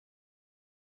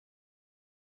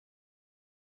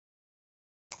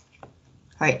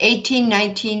All right, 18,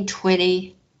 19,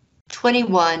 20,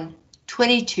 21,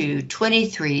 22,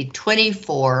 23,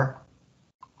 24,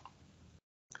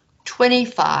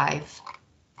 25.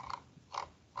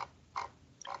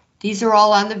 These are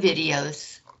all on the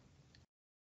videos.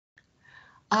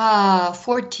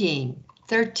 14,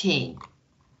 13.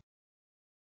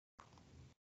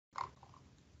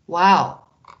 Wow.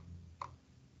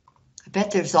 I bet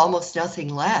there's almost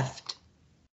nothing left.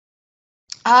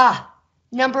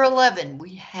 Number 11,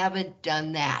 we haven't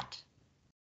done that.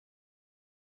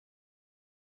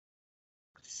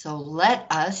 So let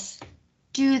us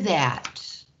do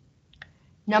that.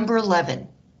 Number 11.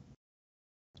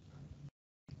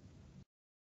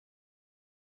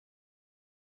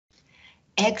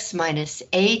 X minus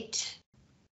 8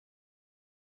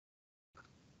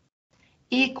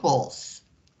 equals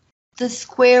the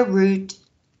square root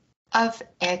of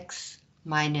x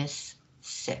minus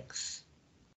 6.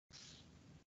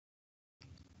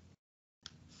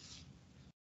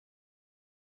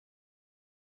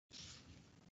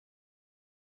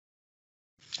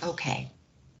 Okay.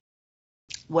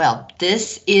 Well,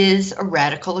 this is a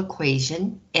radical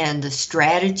equation, and the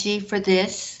strategy for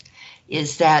this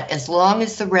is that as long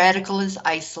as the radical is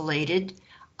isolated,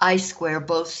 I square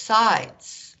both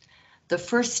sides. The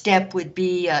first step would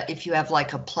be if you have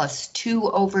like a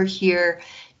 +2 over here,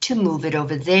 to move it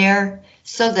over there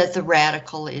so that the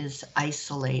radical is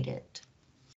isolated.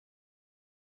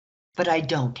 But I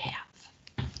don't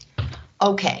have.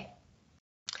 Okay,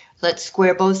 let's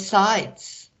square both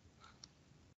sides.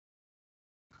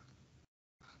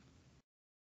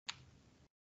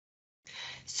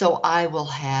 So I will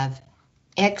have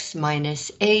x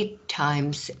minus 8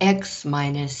 times x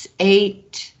minus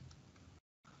 8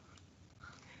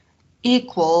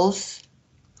 equals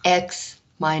x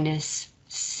minus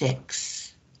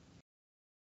 6.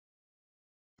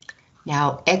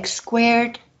 Now x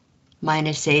squared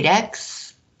minus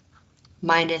 8x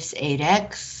minus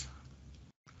 8x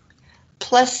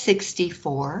plus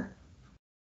 64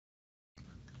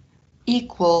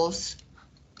 equals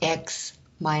x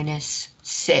minus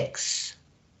 6.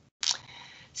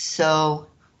 So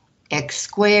x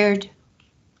squared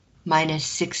minus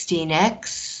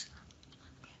 16x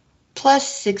plus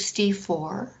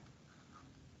 64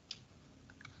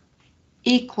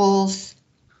 equals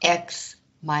x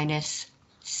minus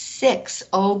 6.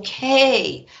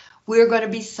 Okay, we're going to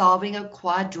be solving a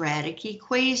quadratic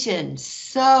equation.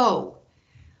 So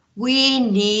we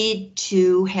need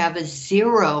to have a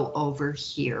 0 over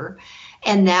here,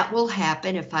 and that will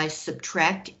happen if I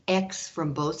subtract x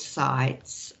from both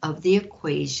sides of the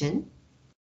equation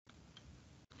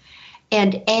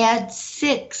and add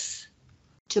 6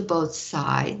 to both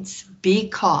sides,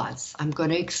 because I'm going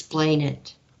to explain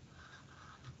it.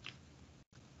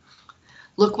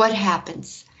 Look what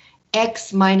happens.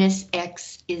 X minus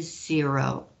x is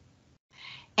 0.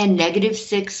 And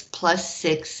 -6 plus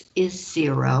 6 is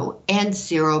 0. And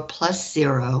 0 plus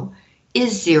 0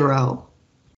 is 0.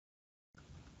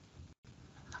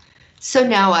 So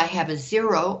now I have a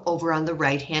 0 over on the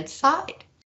right-hand side.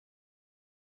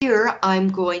 Here I'm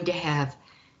going to have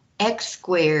x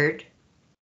squared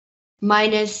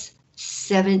minus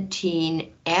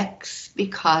 17x,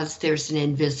 because there's an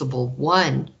invisible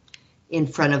 1 in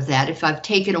front of that. If I've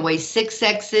taken away 6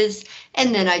 x's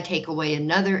and then I take away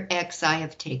another x, I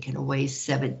have taken away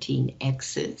 17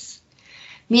 x's.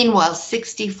 Meanwhile,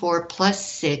 64 plus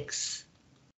 6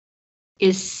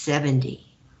 is 70.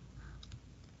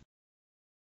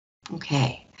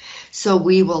 Okay, so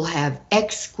we will have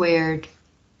x squared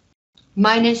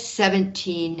minus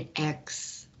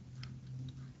 17x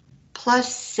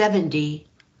plus 70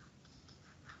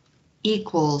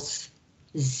 equals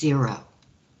 0.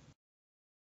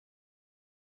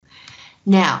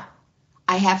 Now,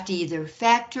 I have to either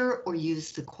factor or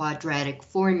use the quadratic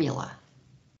formula.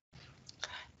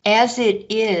 As it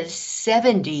is,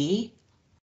 70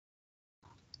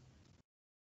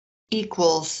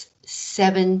 equals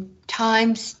 7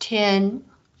 times 10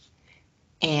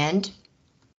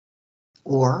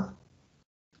 or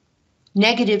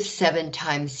 -7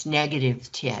 times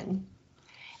 -10.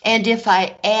 And if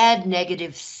I add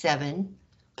 -7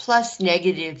 plus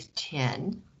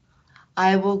 -10,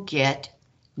 I will get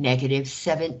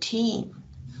 -17,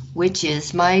 which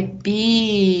is my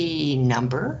B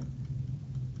number.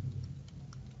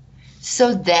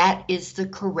 So that is the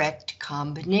correct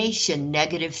combination,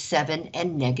 -7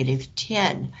 and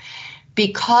 -10.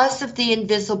 Because of the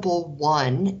invisible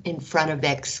 1 in front of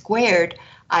x squared,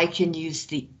 I can use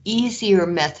the easier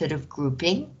method of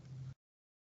grouping.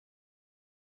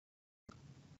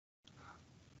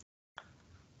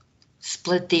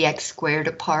 Split the x squared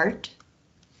apart.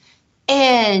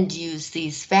 and use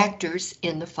these factors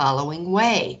in the following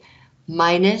way.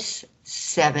 Minus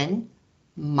 7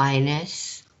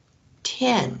 minus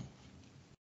 10.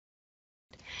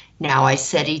 Now I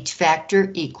set each factor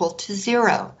equal to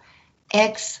 0.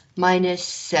 X minus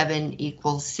 7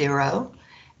 equals 0,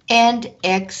 and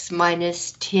x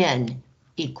minus 10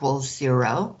 equals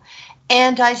 0.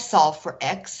 And I solve for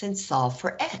x and solve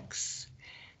for x.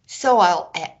 So I'll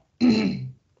add,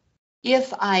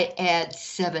 if I add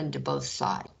 7 to both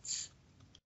sides,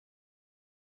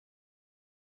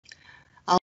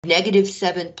 I'll negative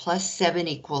 7 plus 7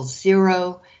 equals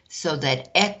 0, so that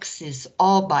x is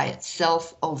all by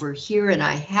itself over here, and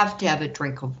I have to have a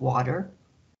drink of water.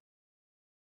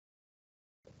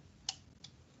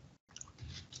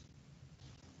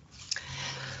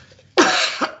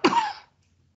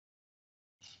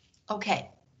 Okay.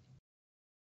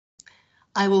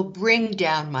 I will bring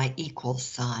down my equal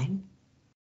sign.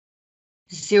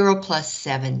 0 plus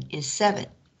 7 is 7.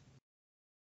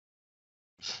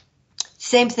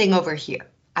 Same thing over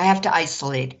here. I have to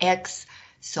isolate x,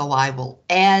 so I will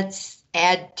add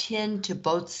 10 to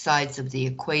both sides of the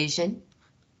equation.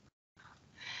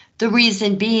 The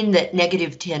reason being that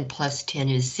negative 10 plus 10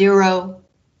 is 0.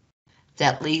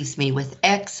 That leaves me with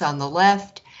x on the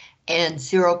left and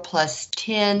 0 plus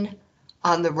 10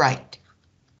 on the right.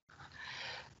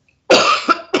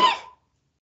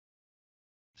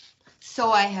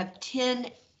 So I have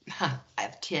 10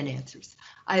 answers.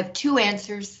 I have 2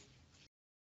 answers,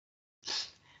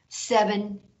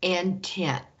 7 and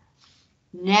 10.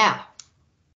 Now,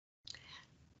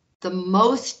 the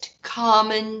most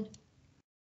common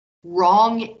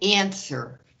wrong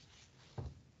answer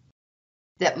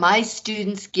that my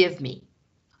students give me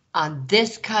on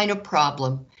this kind of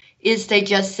problem is they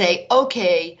just say,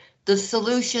 okay, the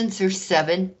solutions are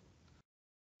 7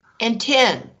 and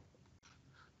 10.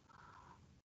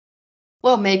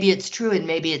 Well, maybe it's true and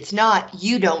maybe it's not.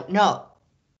 You don't know.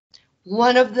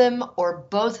 One of them or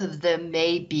both of them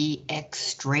may be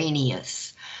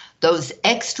extraneous. Those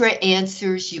extra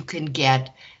answers you can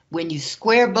get when you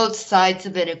square both sides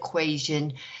of an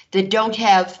equation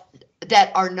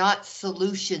that are not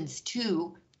solutions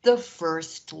to the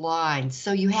first line.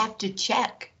 So you have to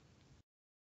check.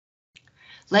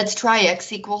 Let's try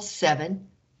x equals 7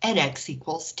 and x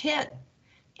equals 10.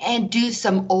 And do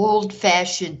some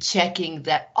old-fashioned checking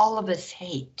that all of us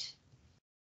hate.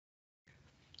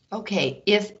 Okay,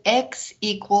 if x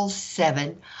equals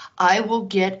 7, I will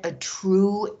get a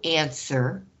true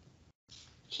answer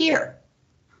here.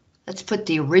 Let's put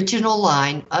the original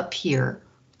line up here.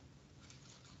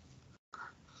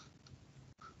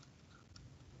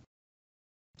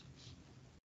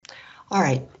 All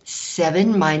right,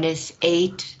 7 minus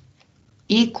 8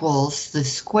 equals the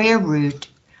square root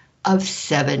of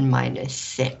 7 minus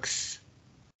 6.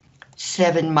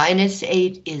 7 minus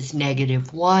 8 is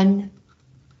negative 1.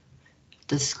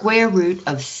 The square root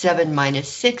of 7 minus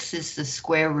 6 is the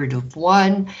square root of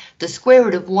 1. The square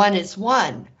root of 1 is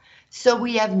 1. So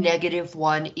we have negative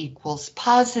 1 equals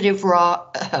positive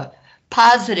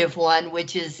 1,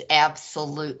 which is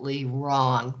absolutely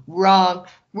wrong. Wrong,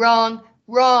 wrong,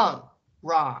 wrong,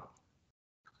 wrong.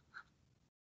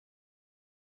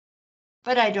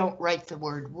 But I don't write the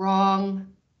word wrong.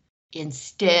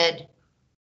 Instead,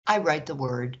 I write the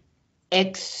word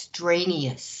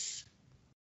extraneous.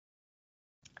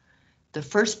 The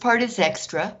first part is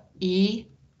extra, E-X-T-R-A,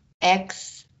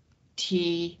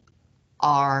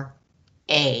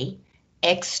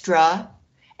 extra,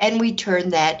 and we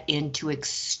turn that into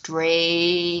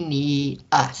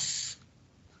extraneous.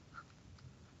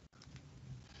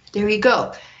 There you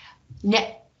go.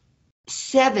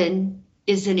 7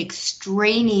 is an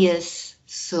extraneous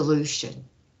solution.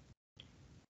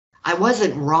 I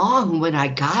wasn't wrong when I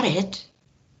got it.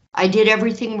 I did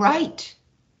everything right.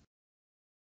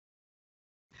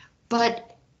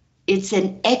 But it's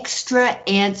an extra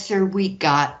answer we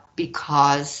got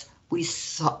because we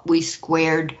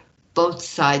squared both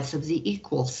sides of the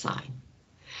equal sign.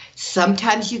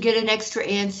 Sometimes you get an extra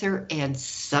answer and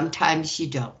sometimes you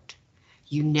don't.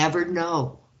 You never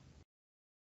know.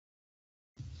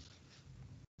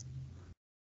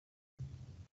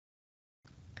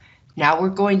 Now we're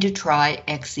going to try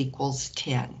x equals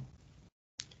 10.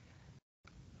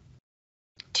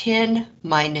 10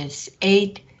 minus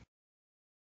 8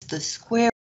 is the square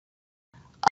of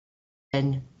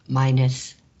 10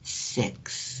 minus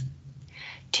 6.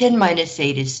 10 minus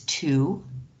 8 is 2.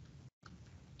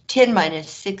 10 minus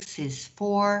 6 is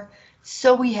 4.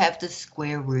 So we have the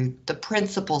square root, the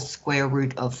principal square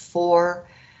root of 4.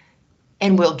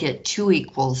 And we'll get 2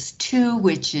 equals 2,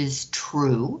 which is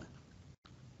true.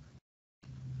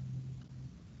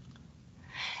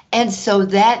 And so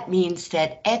that means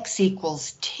that x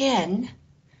equals 10,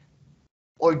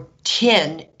 or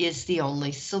 10 is the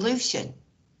only solution.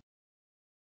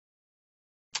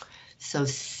 So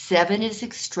 7 is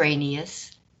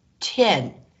extraneous,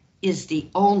 10 is the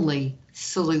only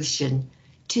solution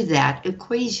to that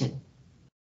equation.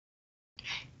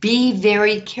 Be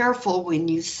very careful when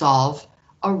you solve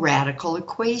a radical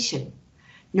equation.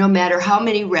 No matter how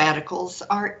many radicals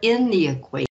are in the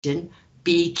equation,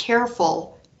 be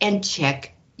careful and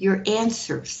check your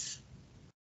answers.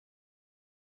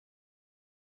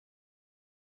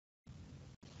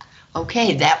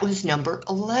 Okay, that was number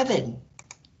 11.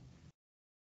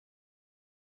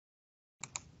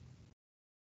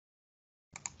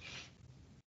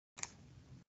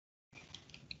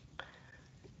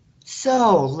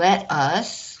 So let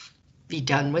us be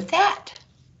done with that.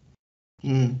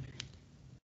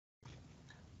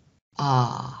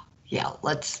 Yeah,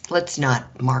 let's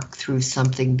not mark through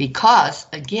something because,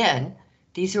 again,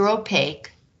 these are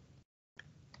opaque.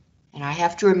 And I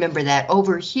have to remember that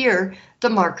over here, the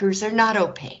markers are not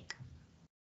opaque.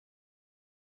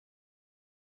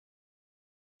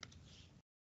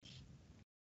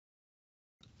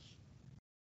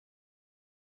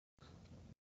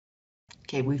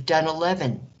 Okay, we've done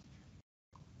 11.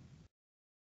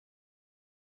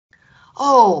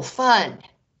 Oh, fun.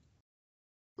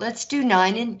 Let's do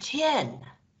 9 and 10.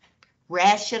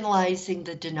 Rationalizing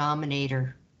the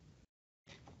denominator.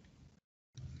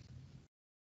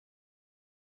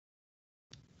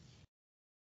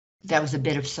 That was a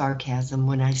bit of sarcasm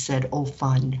when I said, oh,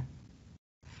 fun.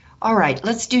 All right,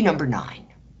 let's do number 9.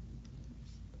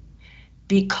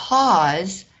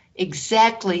 Because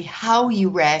exactly how you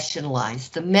rationalize,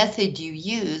 the method you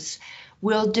use,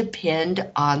 will depend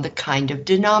on the kind of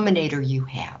denominator you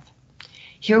have.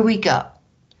 Here we go.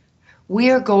 We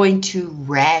are going to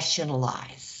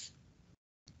rationalize.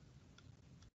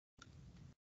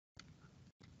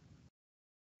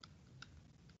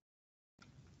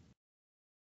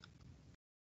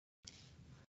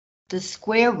 The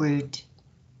square root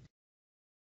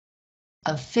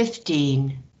of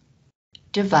 15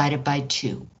 divided by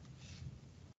 2.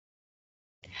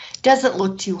 Doesn't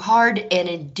look too hard, and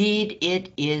indeed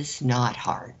it is not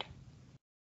hard.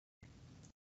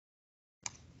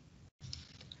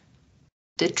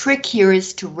 The trick here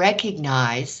is to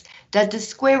recognize that the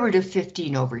square root of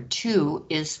 15 over 2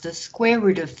 is the square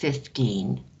root of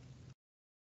 15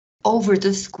 over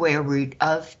the square root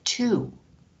of 2.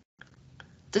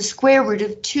 The square root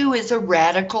of 2 is a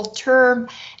radical term,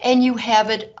 and you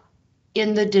have it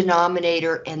in the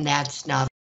denominator, and that's not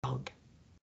allowed.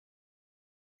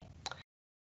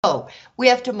 So we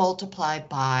have to multiply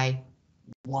by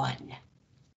 1.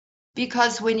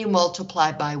 Because when you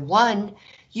multiply by 1,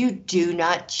 you do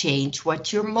not change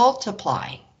what you're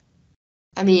multiplying.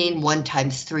 I mean, 1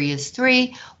 times 3 is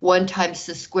 3. 1 times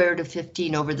the square root of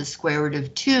 15 over the square root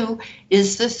of 2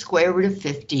 is the square root of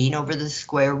 15 over the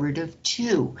square root of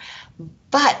 2.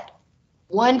 But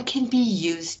 1 can be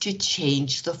used to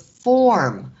change the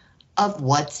form of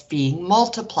what's being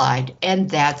multiplied, and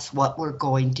that's what we're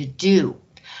going to do.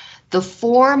 The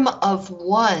form of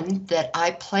 1 that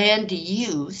I plan to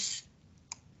use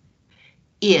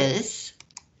is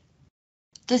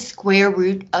the square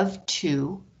root of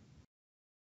 2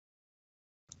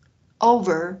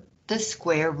 over the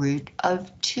square root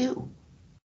of 2.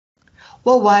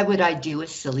 Well, why would I do a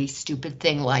silly, stupid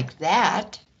thing like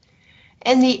that?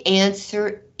 And the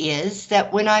answer is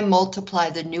that when I multiply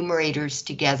the numerators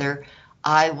together,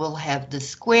 I will have the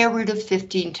square root of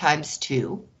 15 times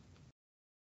 2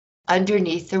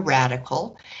 underneath the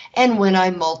radical, and when I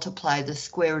multiply the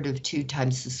square root of 2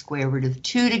 times the square root of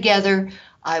 2 together,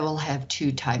 I will have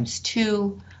 2 times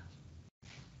 2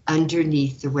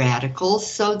 underneath the radical,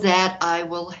 so that I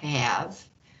will have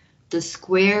the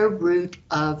square root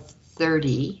of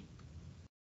 30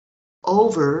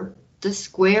 over the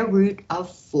square root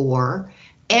of 4,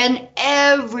 and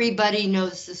everybody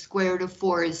knows the square root of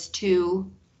 4 is 2.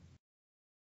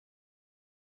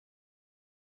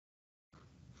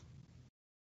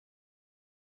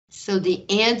 So the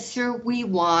answer we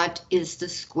want is the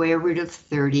square root of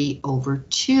 30 over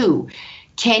 2.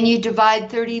 Can you divide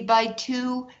 30 by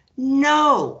 2?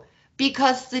 No,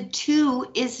 because the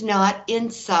 2 is not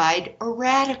inside a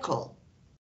radical.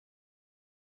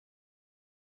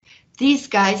 These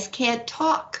guys can't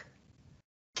talk.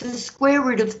 The square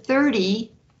root of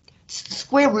 30,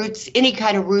 square roots, any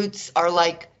kind of roots are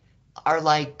like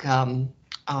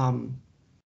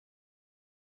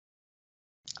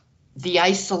the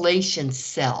isolation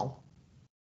cell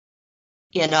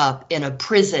in a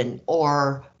prison,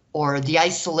 or the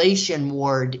isolation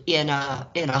ward in a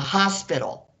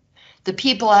hospital. The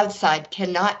people outside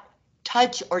cannot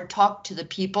touch or talk to the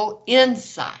people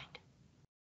inside.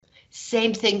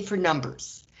 Same thing for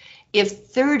numbers. If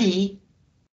 30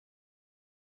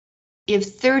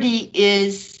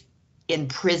 is in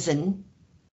prison,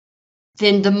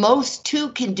 then the most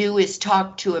 2 can do is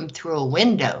talk to him through a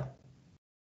window.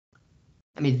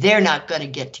 I mean, they're not going to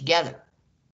get together.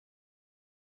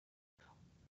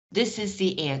 This is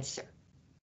the answer.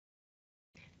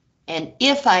 And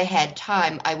if I had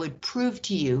time, I would prove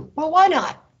to you, well, why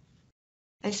not?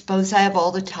 I suppose I have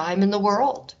all the time in the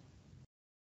world.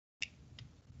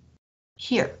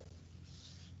 Here.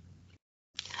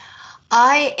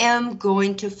 I am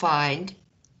going to find,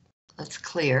 let's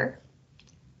clear,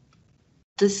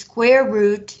 the square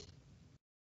root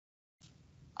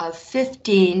of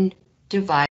 15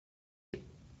 divided,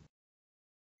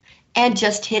 and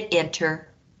just hit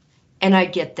enter, and I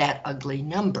get that ugly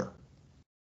number.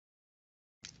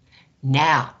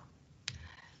 Now,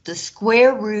 the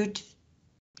square root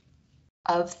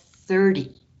of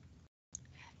 30.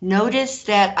 Notice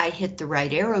that I hit the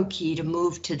right arrow key to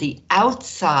move to the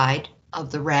outside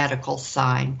of the radical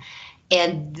sign,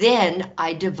 and then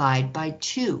I divide by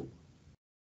 2.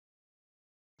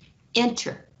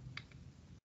 Enter.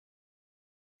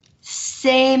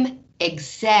 Same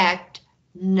exact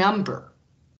number.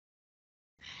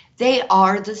 They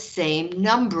are the same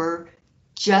number,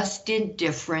 just in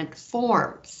different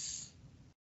forms.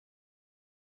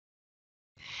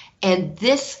 And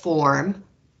this form,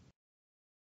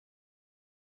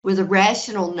 with a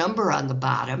rational number on the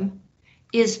bottom,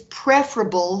 is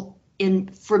preferable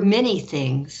for many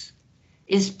things,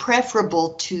 is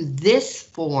preferable to this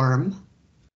form,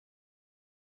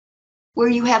 where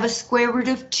you have a square root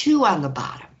of 2 on the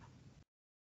bottom.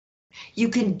 You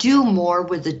can do more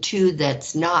with a 2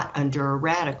 that's not under a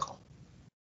radical.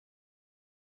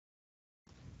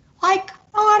 Like,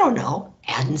 oh, I don't know,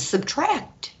 add and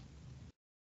subtract.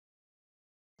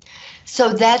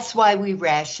 So that's why we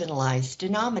rationalize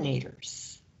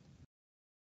denominators.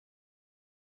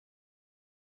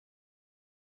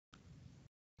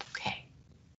 Okay.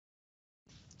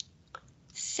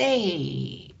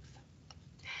 Save.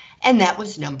 And that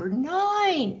was number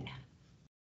 9.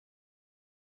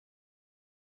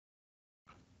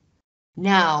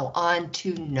 Now on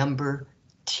to number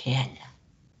 10.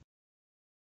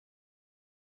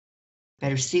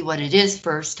 Better see what it is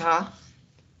first, huh?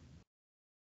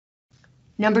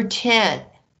 Number 10.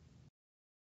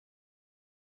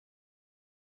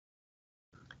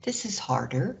 This is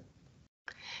harder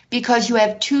because you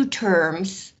have 2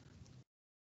 terms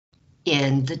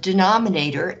in the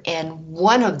denominator and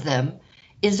one of them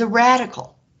is a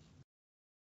radical.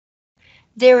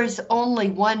 There is only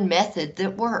one method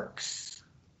that works.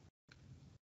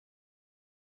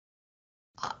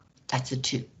 That's a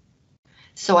 2.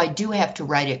 So I do have to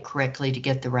write it correctly to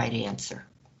get the right answer.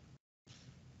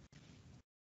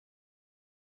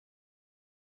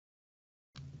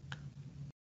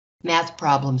 Math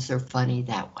problems are funny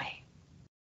that way.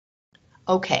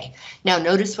 Okay, now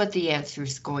notice what the answer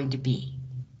is going to be.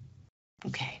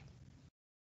 Okay.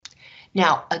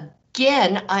 Now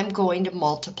again, I'm going to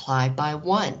multiply by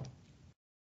 1.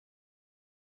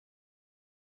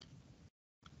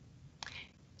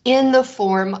 In the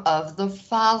form of the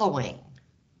following.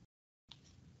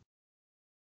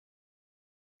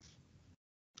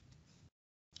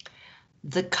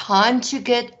 The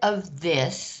conjugate of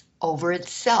this over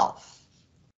itself.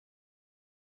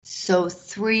 So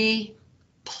 3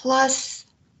 plus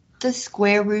the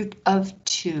square root of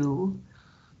 2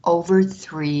 over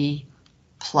 3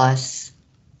 plus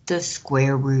the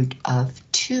square root of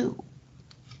 2.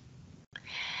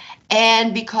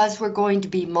 And because we're going to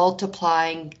be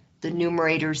multiplying the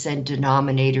numerators and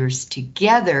denominators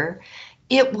together,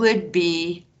 it would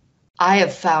be, I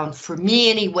have found, for me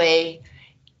anyway,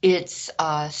 it's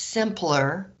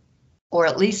simpler, or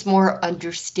at least more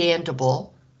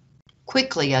understandable,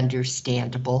 quickly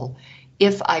understandable,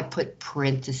 if I put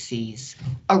parentheses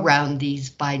around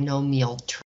these binomial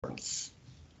terms,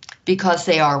 because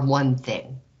they are one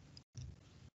thing.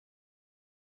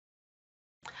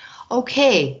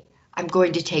 Okay, I'm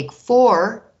going to take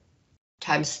 4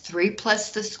 times 3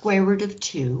 plus the square root of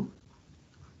 2.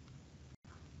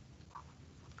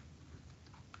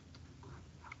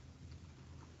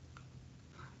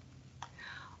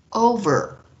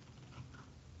 Over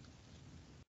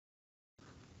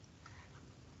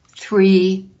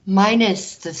 3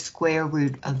 minus the square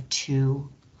root of 2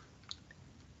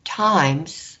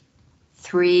 times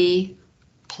 3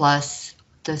 plus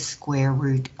the square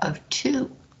root of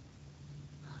 2.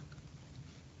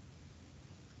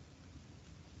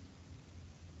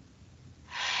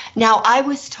 Now, I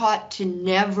was taught to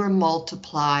never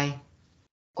multiply,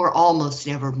 or almost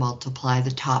never multiply,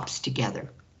 the tops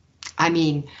together. I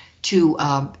mean, to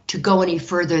go any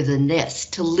further than this,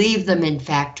 to leave them in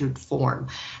factored form.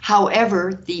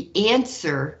 However, the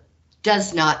answer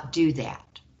does not do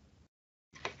that,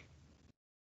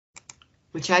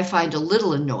 which I find a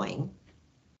little annoying,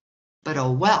 but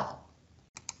oh well.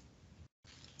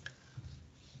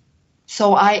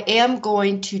 So I am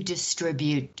going to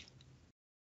distribute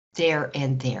there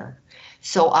and there.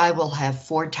 So I will have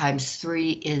 4 times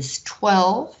 3 is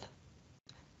 12,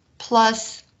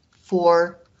 plus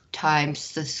 4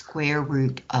 times the square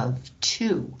root of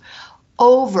 2,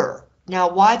 over, now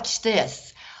watch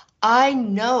this, I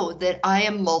know that I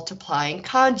am multiplying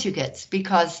conjugates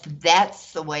because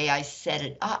that's the way I set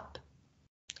it up.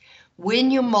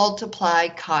 When you multiply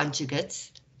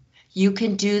conjugates, you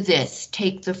can do this.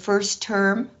 Take the first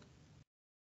term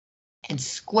and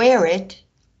square it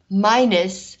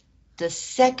minus the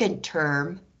second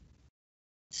term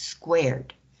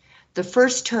squared. The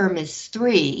first term is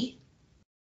 3.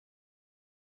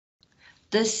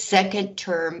 The second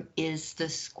term is the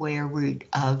square root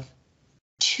of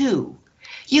 2.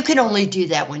 You can only do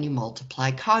that when you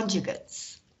multiply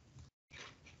conjugates.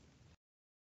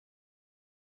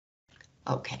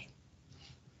 Okay.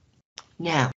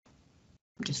 Now,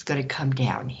 I'm just going to come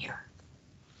down here.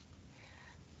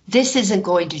 This isn't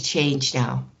going to change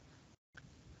now.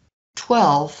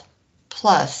 12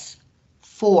 plus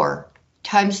 4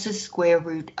 times the square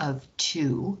root of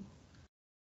 2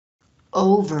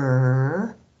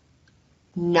 over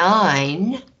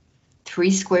 9,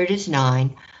 3 squared is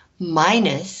 9,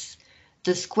 minus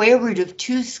the square root of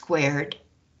 2 squared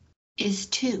is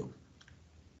 2.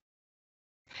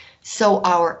 So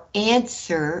our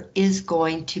answer is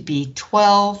going to be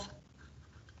 12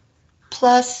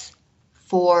 plus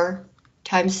 4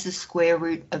 times the square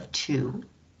root of 2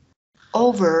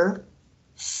 over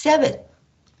 7.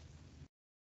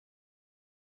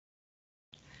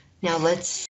 Now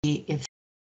let's see if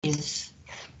it is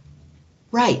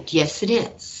right. Yes, it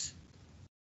is.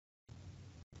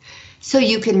 So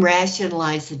you can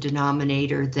rationalize the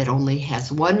denominator that only has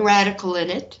one radical in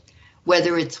it,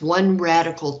 whether it's one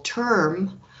radical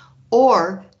term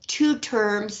or 2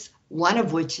 terms, one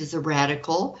of which is a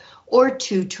radical, or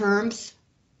 2 terms,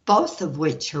 both of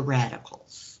which are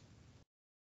radicals.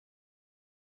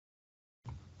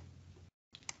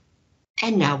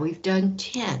 And now we've done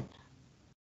 10.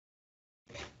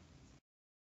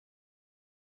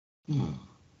 There.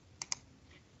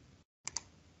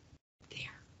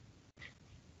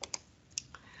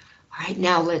 All right,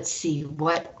 now let's see,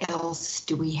 what else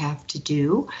do we have to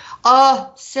do?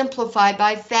 Simplify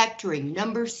by factoring,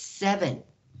 number 7.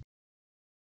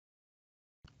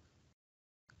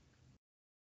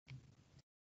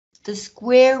 The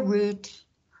square root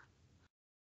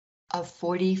of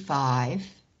 45.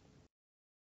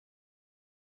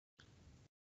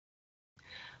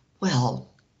 Well,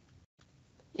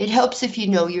 it helps if you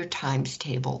know your times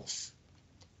tables.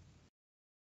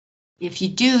 If you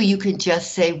do, you can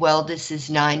just say, well, this is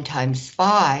 9 times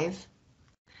 5,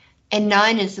 and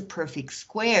 9 is a perfect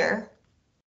square.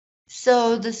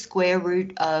 So the square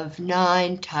root of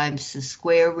 9 times the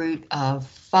square root of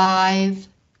 5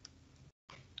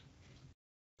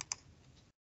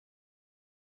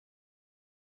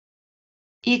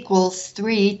 equals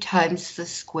 3 times the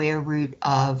square root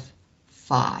of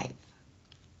 5.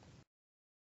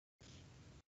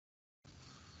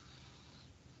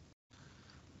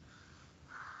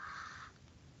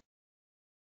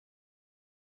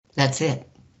 That's it.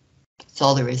 That's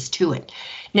all there is to it.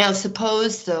 Now,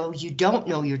 suppose, though, you don't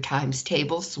know your times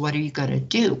tables, what are you going to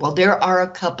do? Well, there are a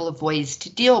couple of ways to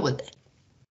deal with it.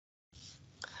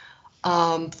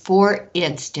 For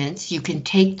instance, you can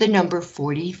take the number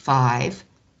 45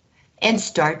 and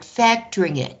start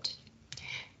factoring it.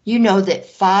 You know that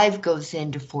 5 goes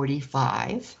into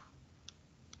 45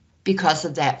 because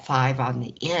of that 5 on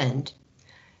the end.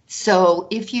 So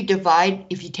if you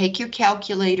take your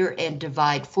calculator and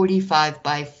divide 45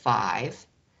 by 5,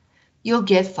 you'll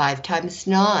get 5 times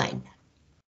 9.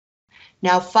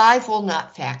 Now 5 will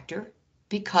not factor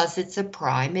because it's a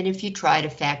prime, and if you try to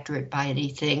factor it by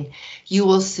anything, you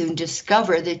will soon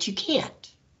discover that you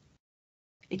can't.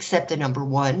 Except the number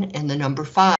 1 and the number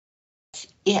 5, that's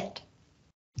it.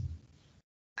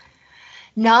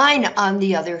 9, on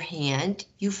the other hand,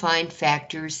 you find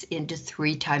factors into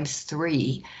 3 times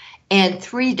 3, and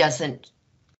 3 doesn't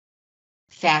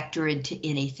factor into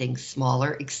anything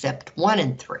smaller except 1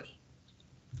 and 3.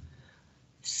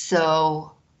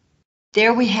 So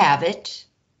there we have it.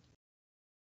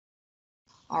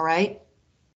 All right.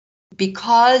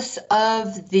 because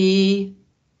of the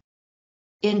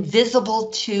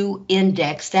invisible to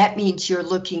index, that means you're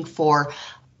looking for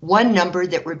one number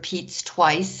that repeats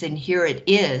twice, and here it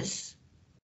is.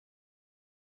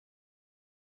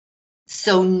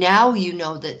 So now you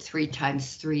know that 3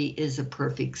 times 3 is a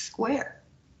perfect square.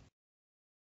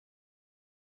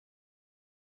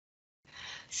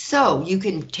 So you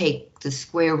can take the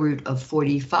square root of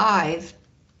 45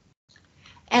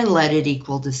 and let it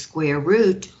equal the square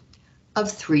root of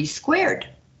 3 squared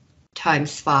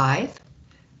times 5,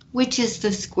 which is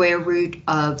the square root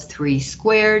of 3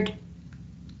 squared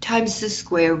times the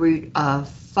square root of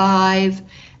 5,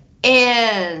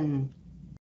 and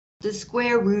the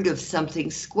square root of something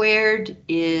squared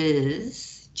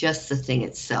is just the thing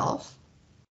itself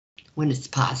when it's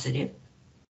positive,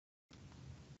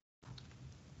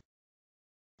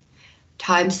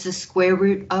 times the square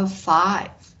root of 5.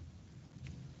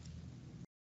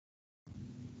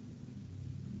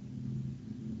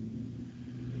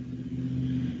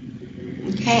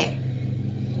 Okay.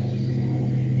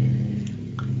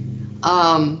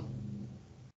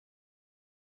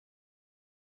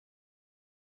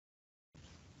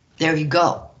 There you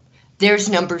go. There's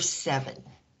number 7.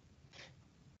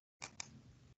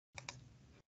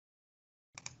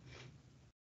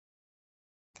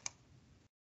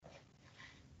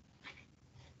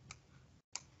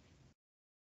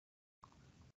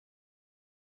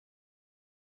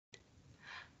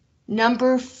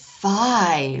 Number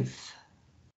 5.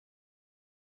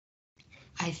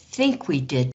 I think we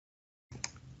did,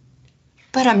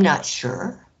 but I'm not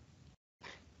sure.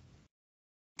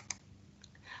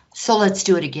 So let's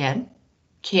do it again.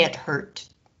 Can't hurt.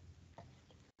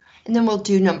 And then we'll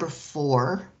do number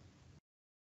 4.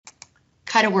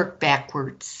 Kind of work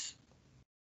backwards.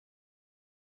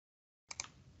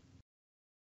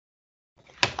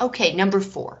 Okay, number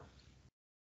 4.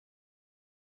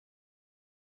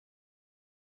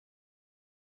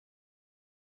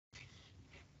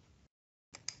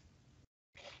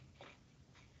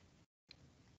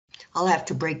 I'll have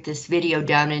to break this video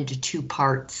down into 2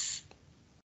 parts.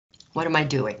 What am I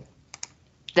doing?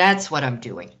 That's what I'm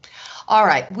doing. All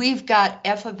right, we've got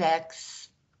f of x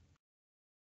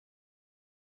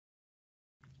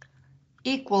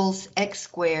equals x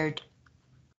squared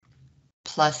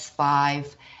plus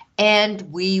 5, and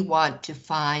we want to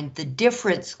find the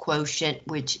difference quotient,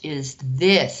 which is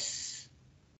this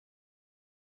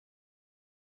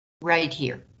right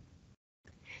here.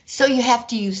 So you have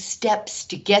to use steps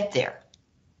to get there.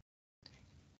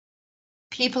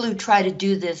 People who try to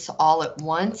do this all at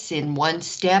once in one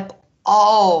step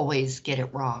always get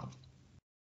it wrong.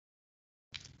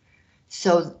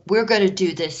 So we're going to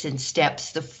do this in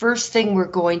steps. The first thing we're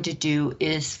going to do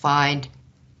is find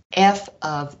f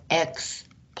of x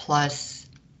plus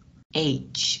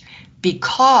h,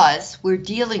 because we're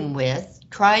dealing with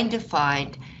trying to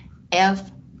find f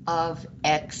of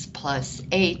x plus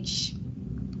h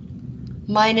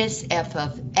minus f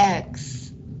of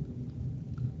x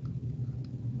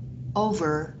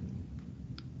over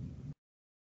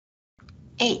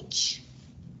h.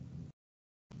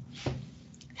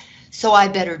 So I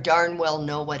better darn well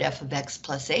know what f of x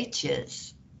plus h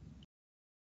is.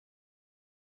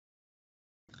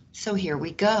 So here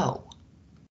we go.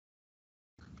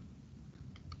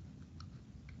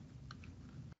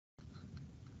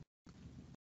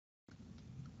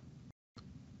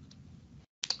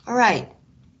 All right,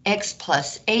 x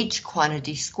plus h,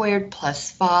 quantity squared,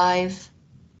 plus 5.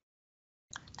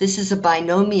 This is a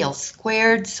binomial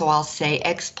squared, so I'll say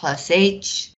x plus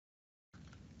h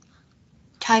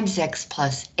times x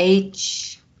plus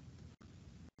h.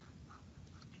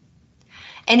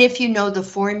 And if you know the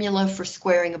formula for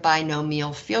squaring a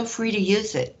binomial, feel free to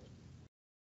use it.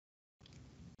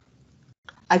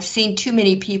 I've seen too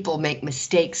many people make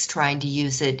mistakes trying to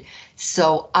use it,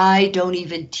 so I don't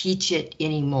even teach it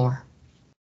anymore.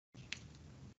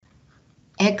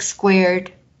 X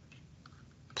squared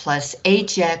plus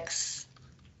hx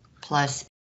plus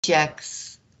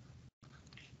hx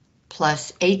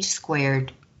plus h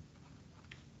squared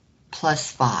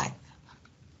plus 5.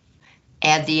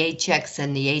 Add the hx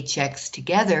and the hx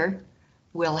together,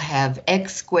 we'll have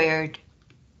x squared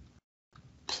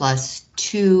plus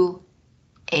 2hx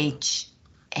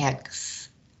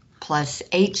plus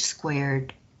h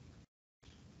squared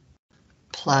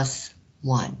plus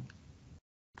 1.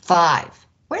 5.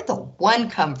 Where'd the 1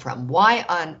 come from? Why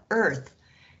on earth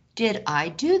did I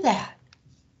do that?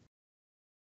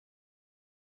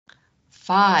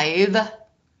 5.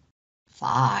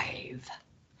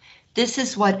 This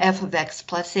is what f of x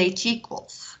plus h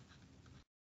equals.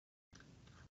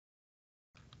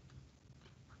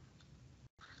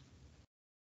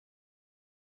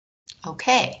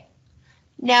 Okay,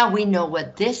 now we know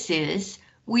what this is.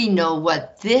 We know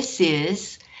what this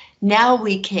is. Now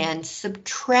we can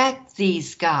subtract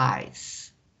these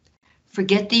guys.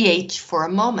 Forget the H for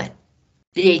a moment.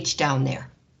 The H down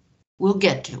there. We'll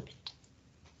get to it.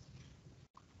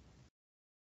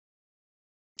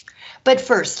 But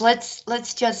first,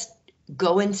 let's just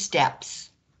go in steps.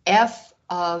 F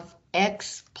of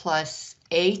x plus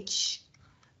h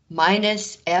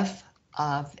minus f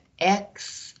of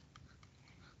x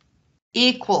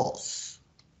equals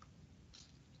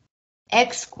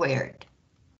x squared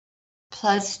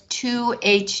plus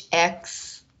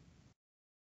 2hx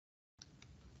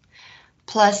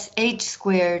plus h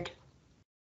squared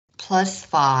plus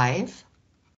 5.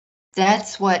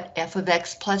 That's what f of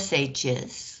x plus h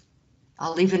is.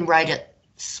 I'll even write it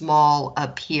small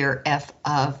up here, f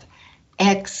of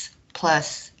x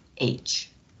plus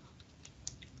h.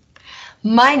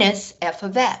 Minus f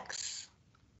of x,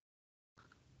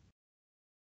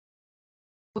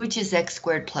 which is x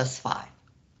squared plus 5.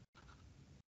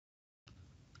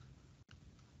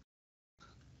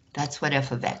 That's what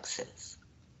f of x is.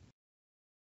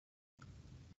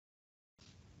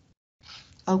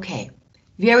 Okay,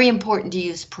 very important to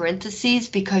use parentheses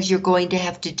because you're going to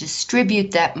have to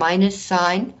distribute that minus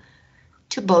sign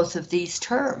to both of these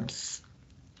terms.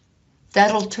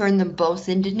 That'll turn them both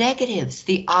into negatives,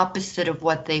 the opposite of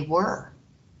what they were.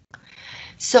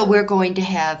 So we're going to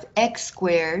have x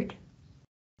squared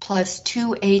plus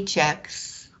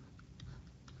 2hx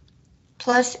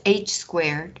plus h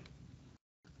squared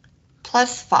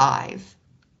plus 5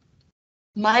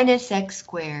 minus x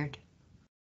squared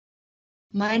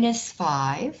minus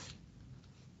 5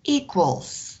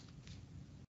 equals.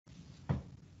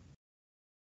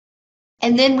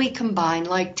 And then we combine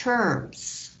like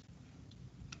terms.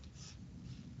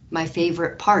 My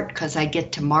favorite part because I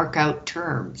get to mark out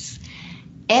terms.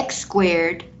 X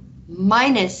squared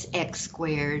minus x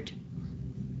squared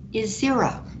is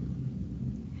 0.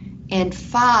 And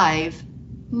 5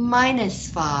 minus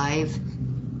 5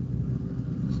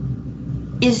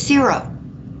 is 0.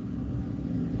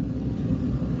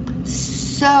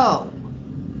 So,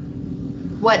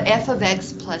 what f of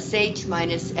x plus h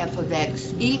minus f of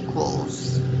x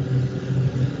equals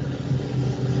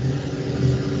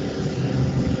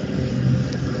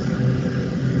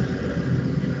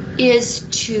is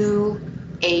 2hx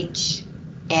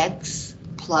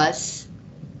plus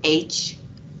h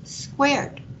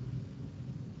squared.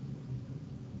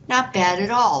 Not bad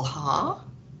at all, huh?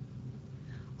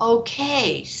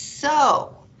 Okay,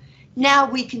 so now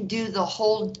we can do the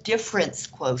whole difference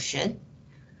quotient.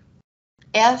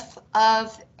 F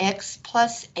of x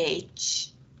plus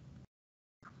h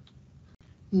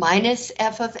minus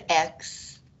f of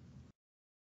x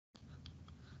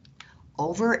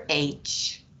over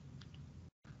h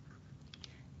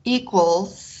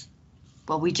equals,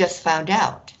 well, we just found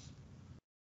out,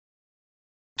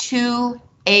 2hx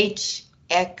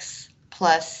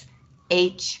plus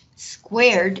h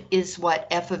squared is what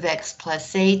f of x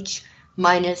plus h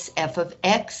minus f of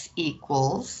x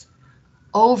equals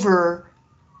over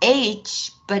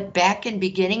h, but back in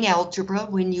beginning algebra,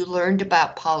 when you learned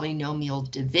about polynomial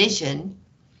division,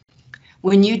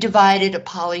 when you divided a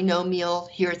polynomial,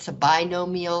 here it's a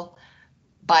binomial,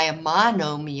 by a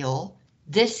monomial,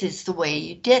 this is the way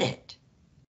you did it.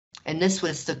 And this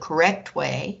was the correct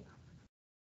way.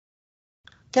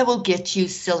 That will get you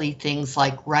silly things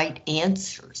like right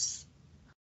answers.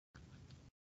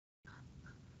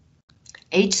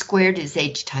 H squared is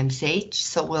h times h,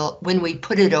 so when we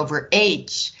put it over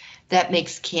h, that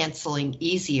makes canceling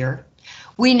easier.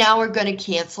 We now are going to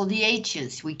cancel the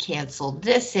h's. We cancel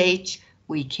this h,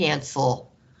 we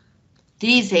cancel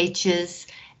these h's,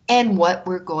 and what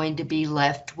we're going to be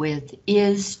left with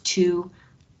is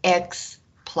 2x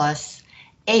plus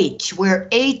h, where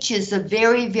h is a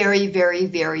very, very, very,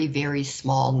 very, very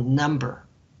small number.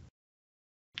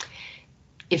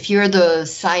 If you're the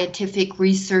scientific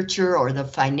researcher or the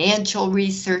financial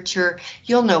researcher,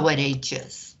 you'll know what h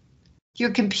is. Your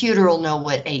computer will know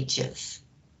what h is.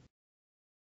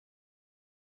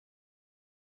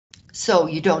 So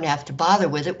you don't have to bother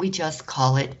with it, we just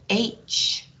call it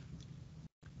h.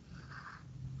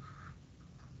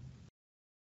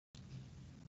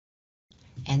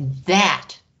 And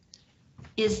that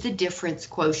is the difference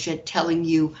quotient telling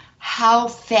you how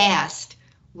fast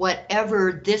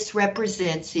whatever this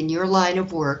represents in your line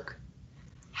of work,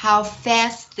 how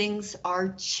fast things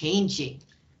are changing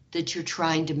that you're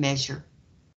trying to measure,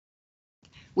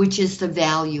 which is the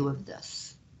value of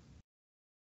this.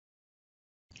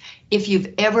 If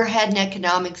you've ever had an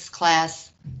economics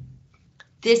class,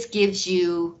 this gives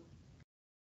you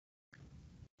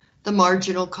the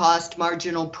marginal cost,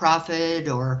 marginal profit,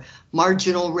 or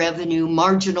marginal revenue,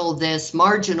 marginal this,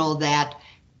 marginal that.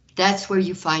 That's where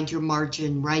you find your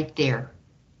margin right there.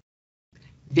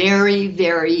 Very,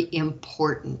 very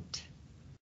important.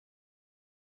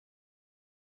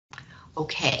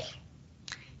 Okay,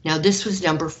 now this was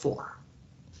number 4.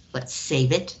 Let's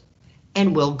save it,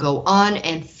 and we'll go on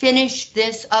and finish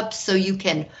this up so you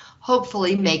can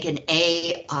hopefully make an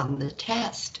A on the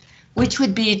test, which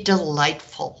would be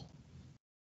delightful.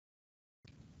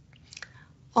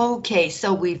 Okay,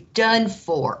 so we've done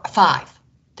 5.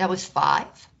 That was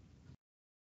 5.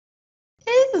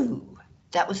 Ooh,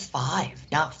 that was 5,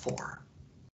 not 4.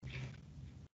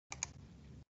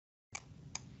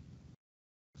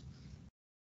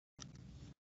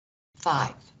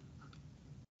 Five.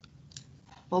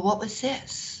 Well, what was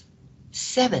this?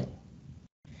 7.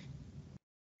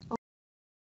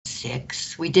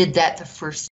 6. We did that the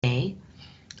first day.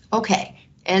 Okay,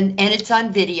 and it's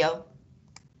on video.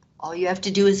 All you have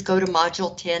to do is go to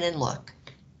Module 10 and look.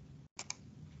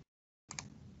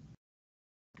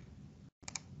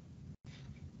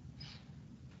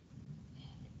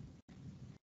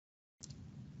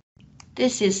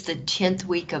 This is the 10th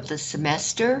week of the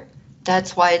semester.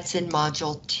 That's why it's in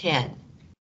Module 10.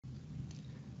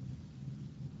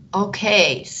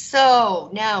 Okay,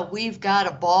 so now we've got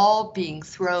a ball being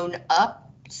thrown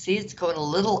up. See, it's going a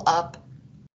little up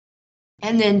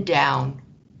and then down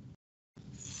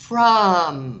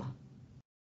from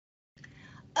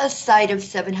a site of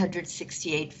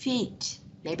 768 feet.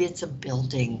 Maybe it's a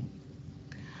building.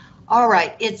 All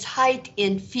right, its height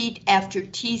in feet after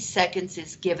t seconds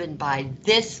is given by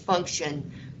this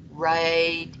function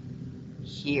right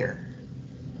here.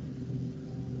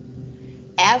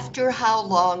 After how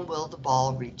long will the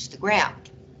ball reach the ground?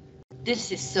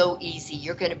 This is so easy,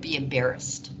 you're going to be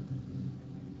embarrassed.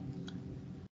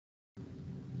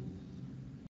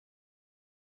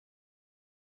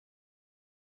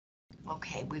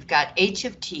 Okay, we've got h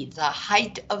of t, the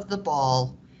height of the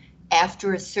ball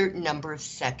after a certain number of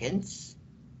seconds.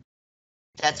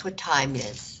 That's what time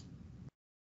is.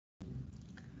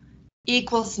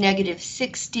 Equals negative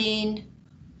 16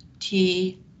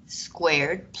 t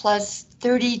squared plus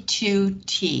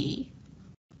 32t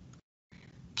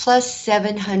plus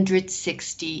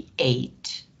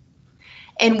 768.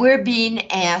 And we're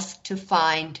being asked to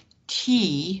find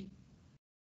t,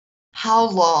 how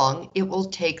long it will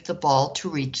take the ball to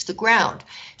reach the ground.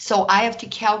 So I have to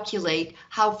calculate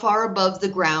how far above the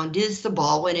ground is the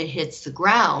ball when it hits the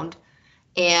ground,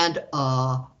 and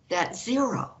that's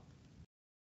 0.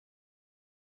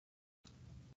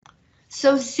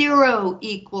 So 0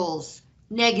 equals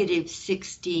negative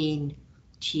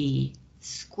 16t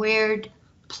squared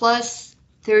plus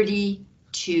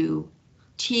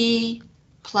 32t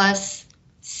plus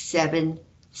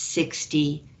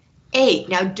 768.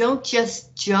 Now don't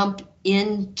just jump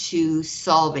into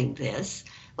solving this,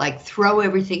 like throw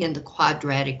everything in the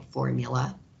quadratic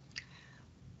formula.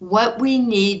 What we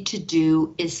need to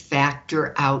do is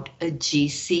factor out a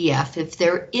GCF if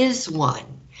there is one.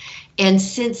 And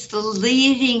since the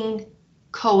leading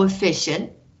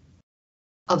coefficient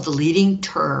of the leading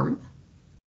term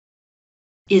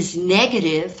is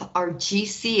negative, our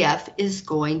GCF is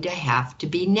going to have to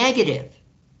be negative.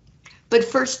 But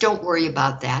first, don't worry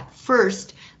about that.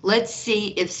 First, let's see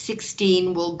if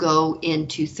 16 will go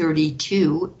into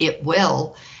 32. It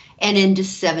will. And into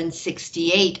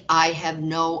 768, I have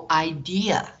no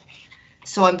idea.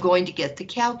 So I'm going to get the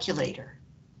calculator.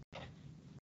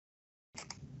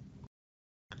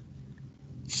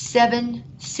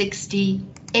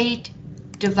 768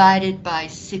 divided by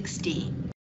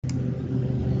 16.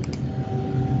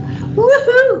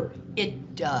 Woohoo!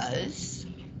 It does.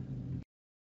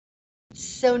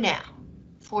 So now,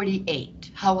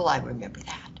 48. How will I remember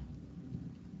that?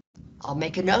 I'll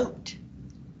make a note.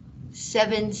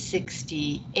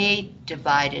 768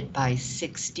 divided by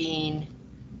 16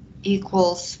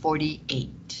 equals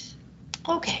 48.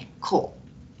 Okay, cool.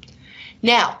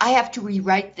 Now, I have to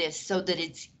rewrite this so that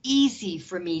it's easy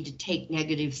for me to take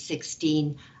negative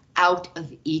 16 out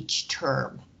of each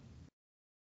term.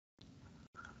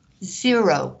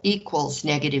 0 equals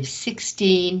negative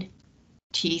 16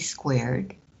 t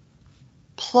squared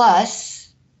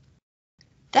plus,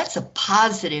 that's a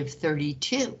positive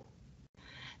 32.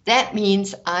 That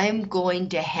means I'm going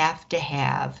to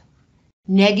have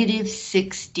negative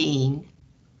 16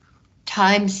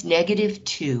 times negative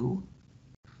 2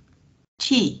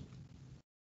 t.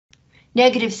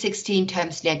 Negative 16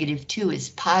 times negative 2 is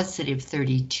positive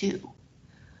 32,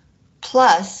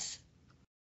 plus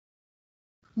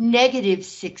negative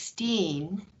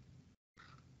 16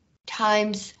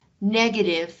 times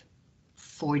negative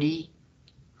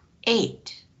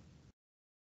 48.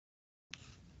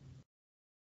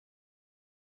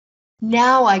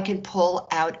 Now I can pull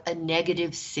out a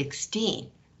negative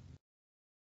 16.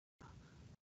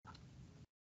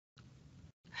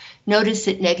 Notice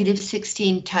that negative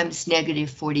 16 times negative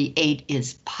 48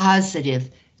 is positive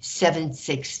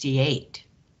 768.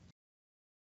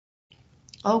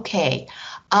 Okay,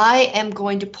 I am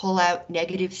going to pull out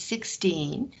negative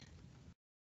 16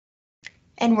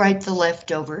 and write the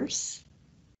leftovers.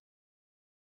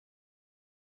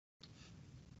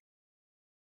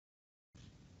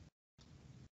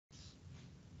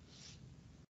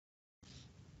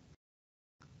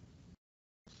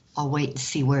 I'll wait and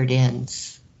see where it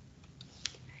ends.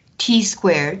 T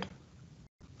squared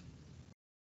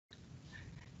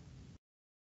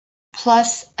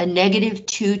plus a negative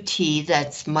 2t,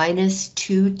 that's minus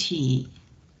 2t,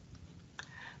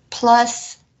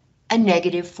 plus a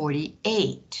negative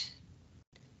 48,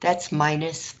 that's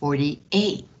minus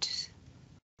 48.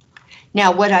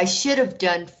 Now what I should have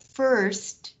done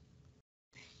first,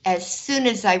 as soon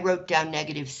as I wrote down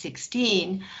negative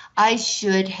 16, I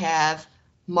should have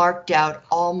marked out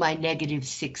all my negative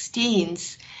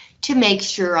 16s to make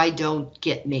sure I don't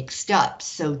get mixed up.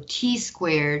 So t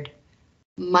squared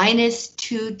minus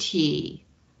 2t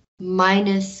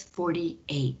minus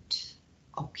 48.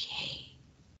 Okay.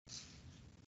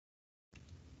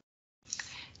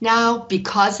 Now,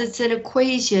 because it's an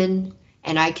equation,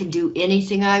 and I can do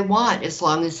anything I want as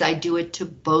long as I do it to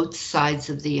both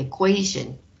sides of the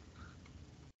equation,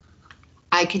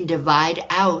 I can divide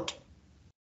out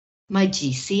my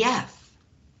GCF.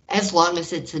 As long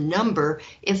as it's a number,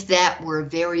 if that were a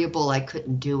variable, I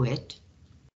couldn't do it.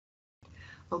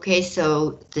 Okay,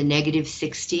 so the negative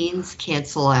 16s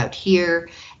cancel out here,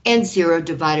 and 0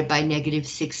 divided by negative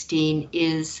 16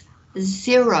 is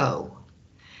 0.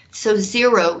 So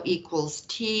 0 equals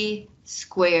t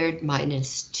squared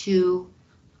minus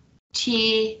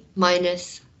 2t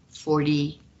minus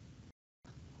 48.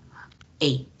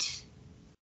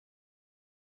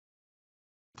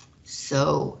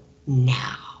 So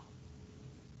now,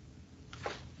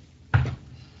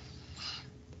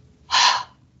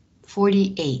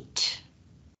 48.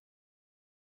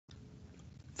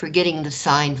 Forgetting the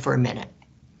sign for a minute.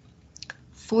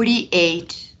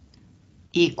 48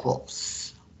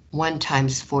 equals 1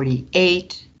 times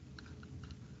 48,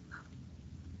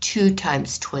 2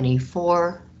 times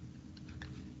 24,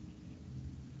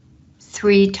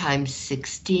 3 times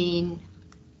 16,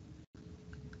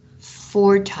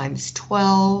 4 times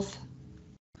 12,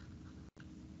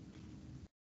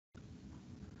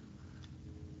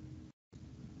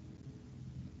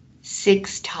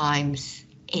 6 times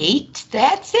 8,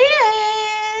 that's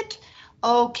it!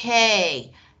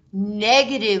 Okay,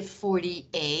 negative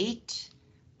 48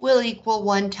 will equal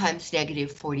 1 times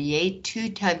negative 48, 2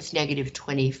 times negative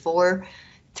 24,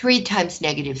 3 times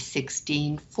negative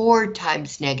 16, 4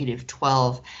 times negative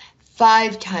 12,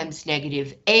 5 times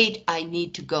negative 8. I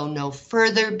need to go no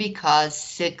further because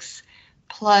 6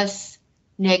 plus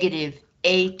negative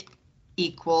 8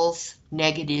 equals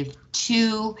negative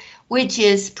 2, which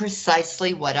is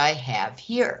precisely what I have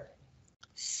here.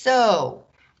 So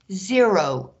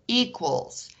 0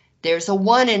 equals, there's a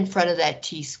 1 in front of that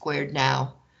t squared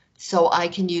now, so I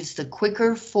can use the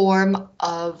quicker form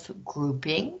of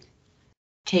grouping.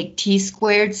 Take t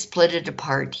squared, split it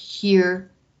apart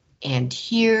here and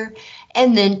here,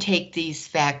 and then take these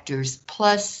factors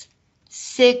plus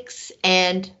 6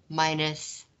 and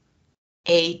minus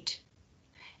 8.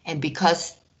 And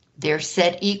because they're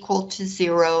set equal to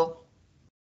 0,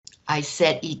 I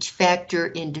set each factor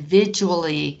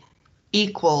individually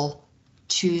equal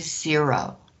to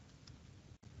 0.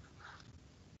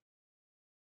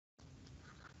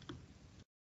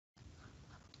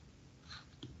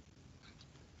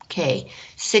 Okay,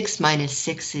 6 minus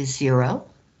 6 is 0.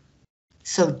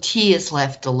 So t is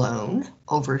left alone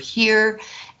over here,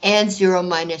 and 0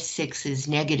 minus 6 is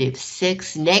negative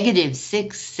 6. Negative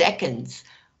 6 seconds.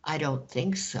 I don't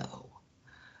think so.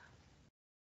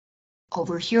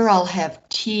 Over here I'll have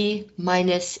t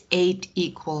minus 8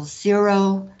 equals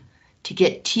 0. To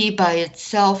get t by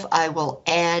itself, I will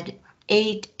add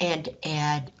 8 and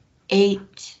add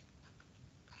 8.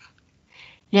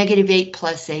 Negative 8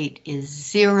 plus 8 is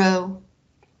 0.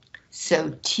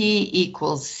 So t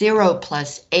equals 0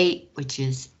 plus 8, which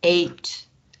is 8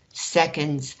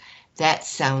 seconds. That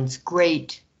sounds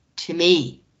great to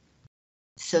me.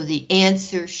 So the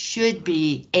answer should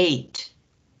be 8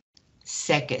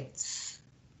 seconds.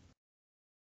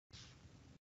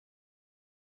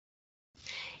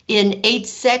 In 8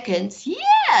 seconds,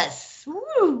 yes!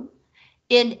 Woo!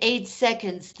 In 8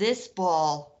 seconds, this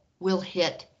ball will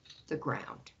hit the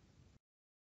ground.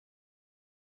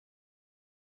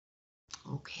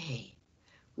 Okay,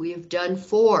 we have done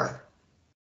 4.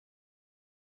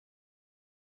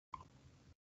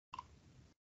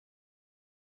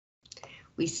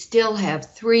 We still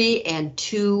have 3 and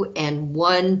 2 and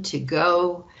 1 to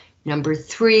go. Number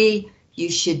 3,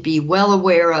 you should be well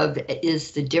aware of,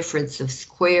 is the difference of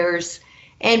squares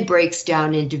and breaks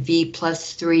down into v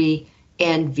plus 3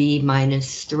 and v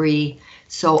minus 3.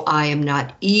 So I am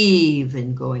not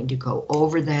even going to go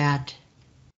over that.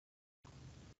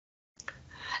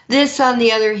 This, on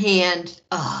the other hand,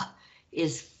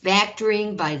 is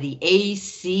factoring by the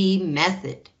AC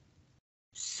method.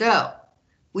 So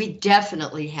we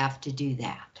definitely have to do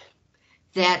that.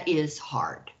 That is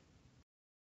hard.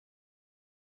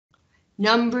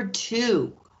 Number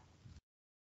 2.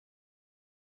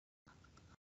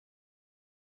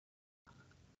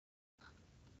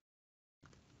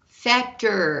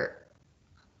 Factor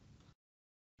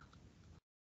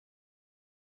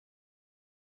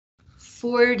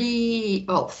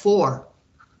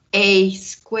 4a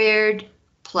squared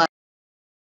plus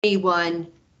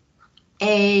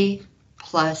 21a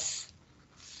plus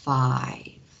 5.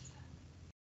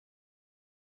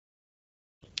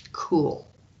 Cool.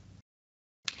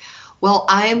 Well,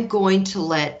 I am going to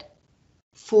let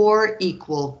 4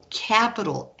 equal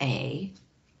capital A,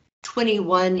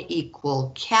 21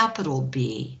 equal capital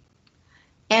B,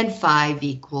 and 5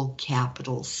 equal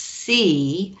capital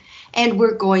C, and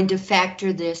we're going to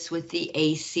factor this with the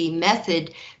AC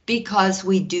method because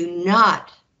we do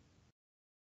not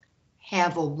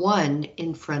have a 1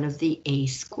 in front of the a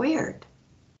squared.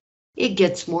 It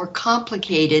gets more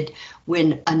complicated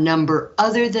when a number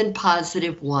other than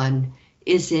positive 1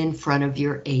 is in front of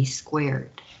your a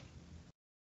squared.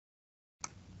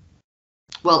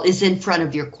 Well, is in front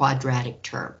of your quadratic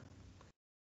term.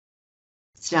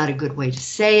 It's not a good way to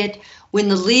say it. When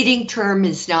the leading term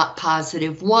is not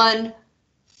positive 1,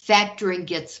 factoring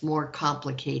gets more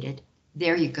complicated.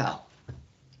 There you go.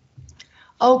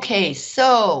 Okay,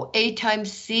 so A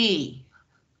times C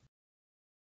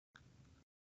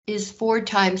is 4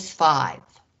 times 5,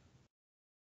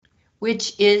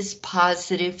 which is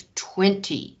positive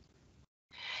 20.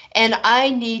 And I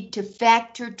need to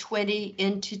factor 20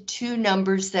 into 2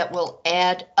 numbers that will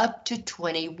add up to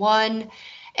 21.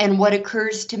 And what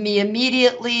occurs to me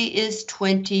immediately is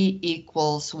 20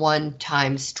 equals 1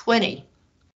 times 20.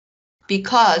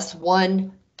 Because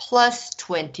 1 plus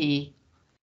 20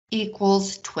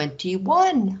 equals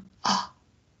 21. Oh,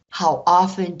 how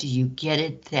often do you get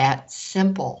it that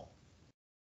simple?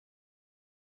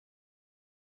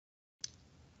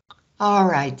 All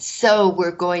right, so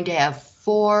we're going to have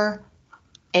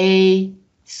 4a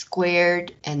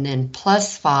squared and then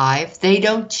plus 5. They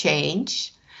don't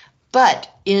change, but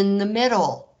in the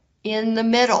middle,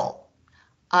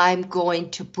 I'm going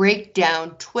to break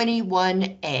down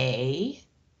 21a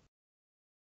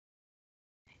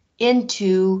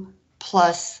into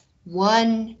plus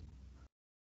 1a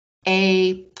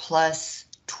plus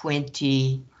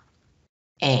 20a.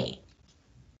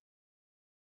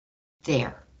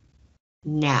 There.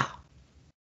 Now,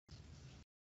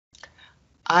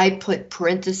 I put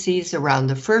parentheses around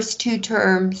the first 2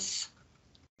 terms.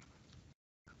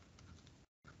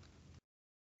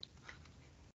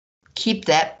 Keep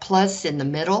that plus in the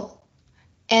middle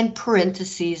and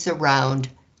parentheses around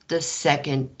the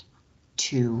second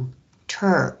 2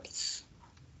 terms.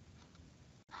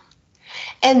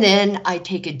 And then I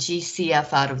take a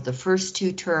GCF out of the first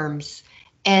 2 terms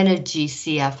and a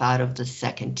GCF out of the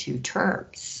second 2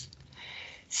 terms.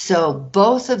 So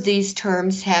both of these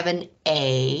terms have an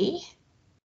A,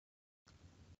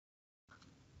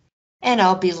 and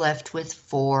I'll be left with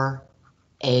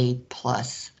 4a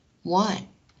plus 1.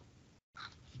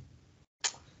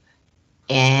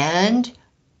 And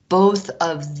both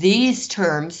of these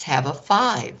terms have a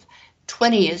 5.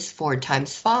 20 is 4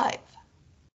 times 5.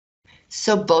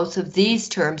 So both of these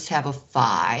terms have a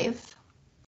 5.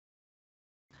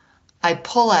 I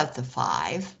pull out the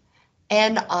 5,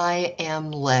 and I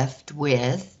am left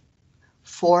with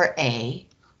 4a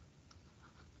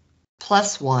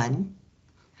plus 1,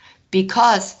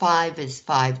 because 5 is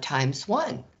 5 times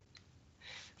 1.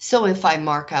 So if I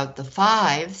mark out the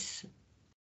 5s,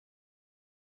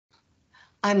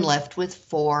 I'm left with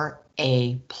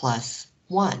 4a plus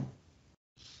 1.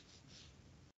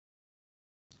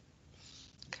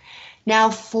 Now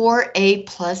 4a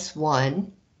plus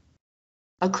 1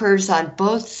 occurs on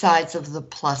both sides of the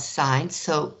plus sign,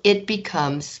 so it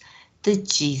becomes the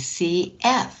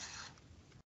GCF.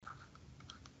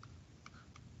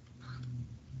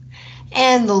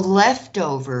 And the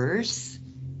leftovers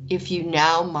if you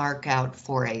now mark out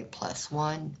 4a plus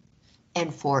 1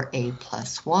 and 4a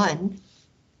plus 1,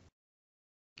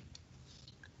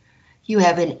 you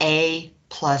have an a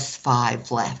plus 5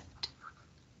 left.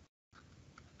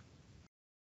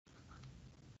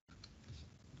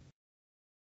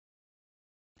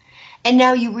 And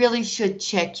now you really should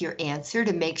check your answer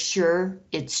to make sure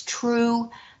it's true,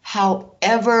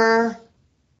 however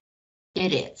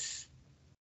it is.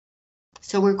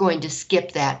 So we're going to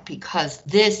skip that because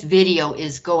this video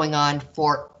is going on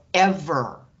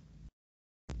forever.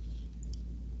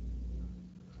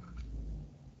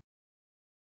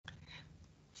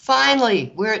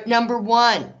 Finally, we're at number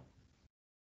 1.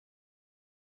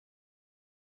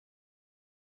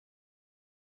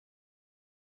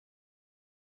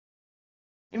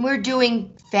 And we're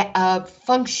doing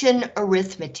function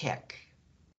arithmetic.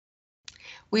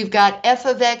 We've got f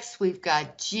of x, we've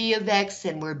got g of x,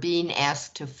 and we're being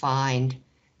asked to find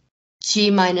g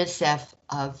minus f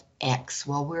of x.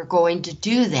 Well, we're going to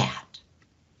do that.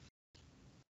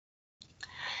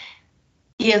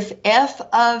 If f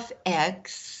of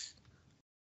x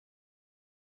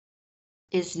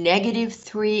is negative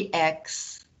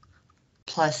 3x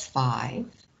plus 5,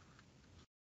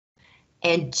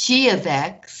 and g of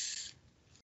x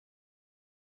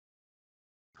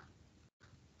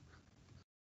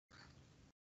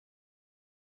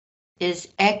is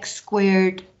x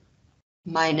squared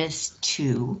minus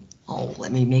 2. Oh,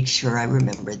 let me make sure I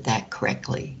remembered that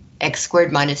correctly. X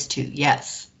squared minus 2,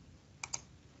 yes.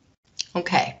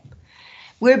 Okay,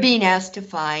 we're being asked to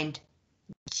find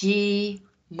g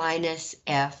minus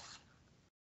f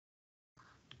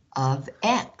of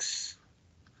x,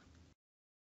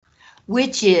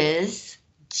 which is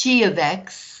g of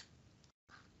x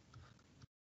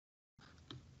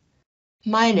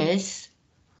minus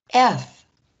f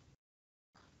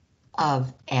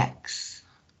of x.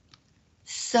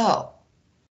 So,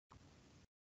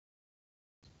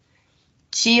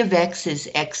 g of x is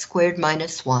x squared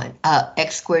minus 1,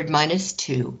 x squared minus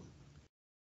 2.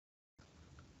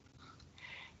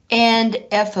 And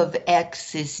f of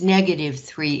x is negative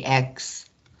 3x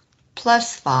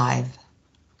plus 5.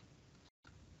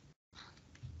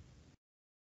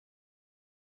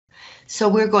 So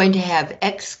we're going to have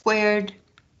x squared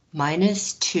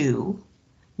minus 2.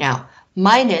 Now,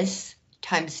 minus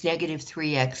times negative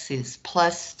 3x is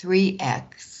plus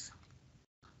 3x.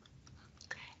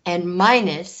 And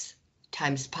minus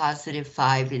times positive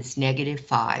 5 is negative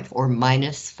 5, or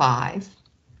minus 5.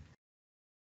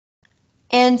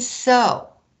 And so,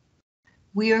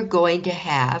 we are going to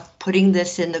have, putting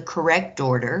this in the correct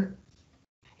order,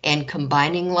 and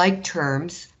combining like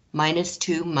terms, minus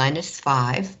 2 minus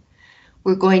 5,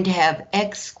 we're going to have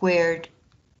x squared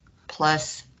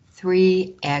plus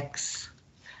 3x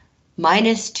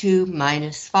minus 2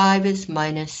 minus 5 is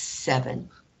minus 7.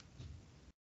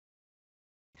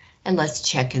 And let's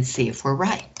check and see if we're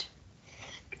right.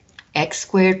 X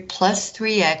squared plus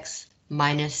 3x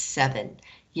minus 7.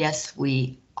 Yes,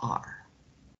 we are.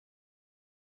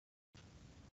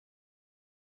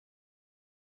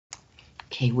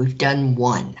 Okay, we've done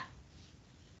 1.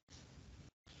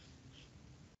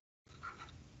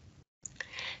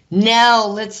 Now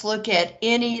let's look at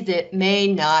any that may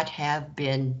not have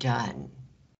been done.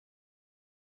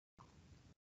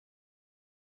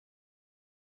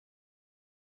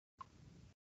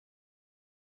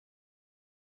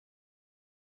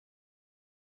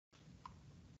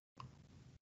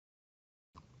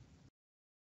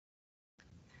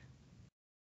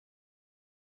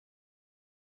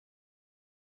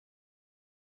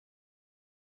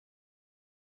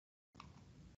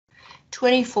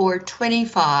 $24,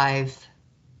 $25.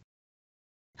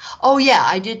 Oh yeah,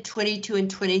 I did 22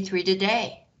 and 23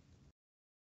 today.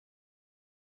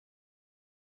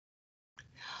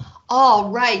 All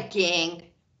right, gang.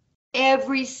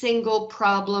 Every single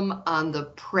problem on the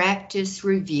practice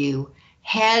review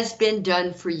has been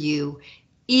done for you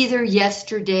either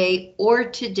yesterday or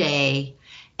today,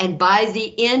 and by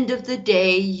the end of the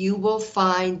day you will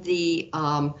find the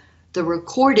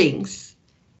recordings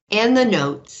and the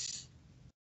notes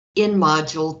in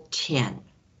Module 10.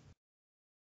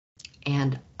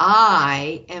 And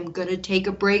I am going to take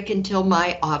a break until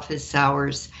my office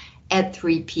hours at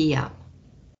 3 p.m.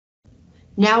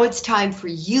 Now it's time for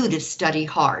you to study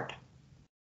hard.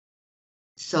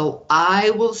 So I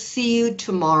will see you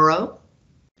tomorrow.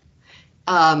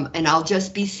 And I'll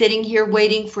just be sitting here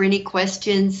waiting for any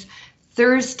questions.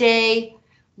 Thursday,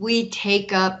 we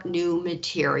take up new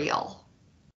material.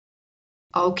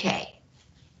 Okay.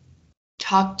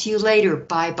 Talk to you later.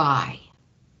 Bye-bye.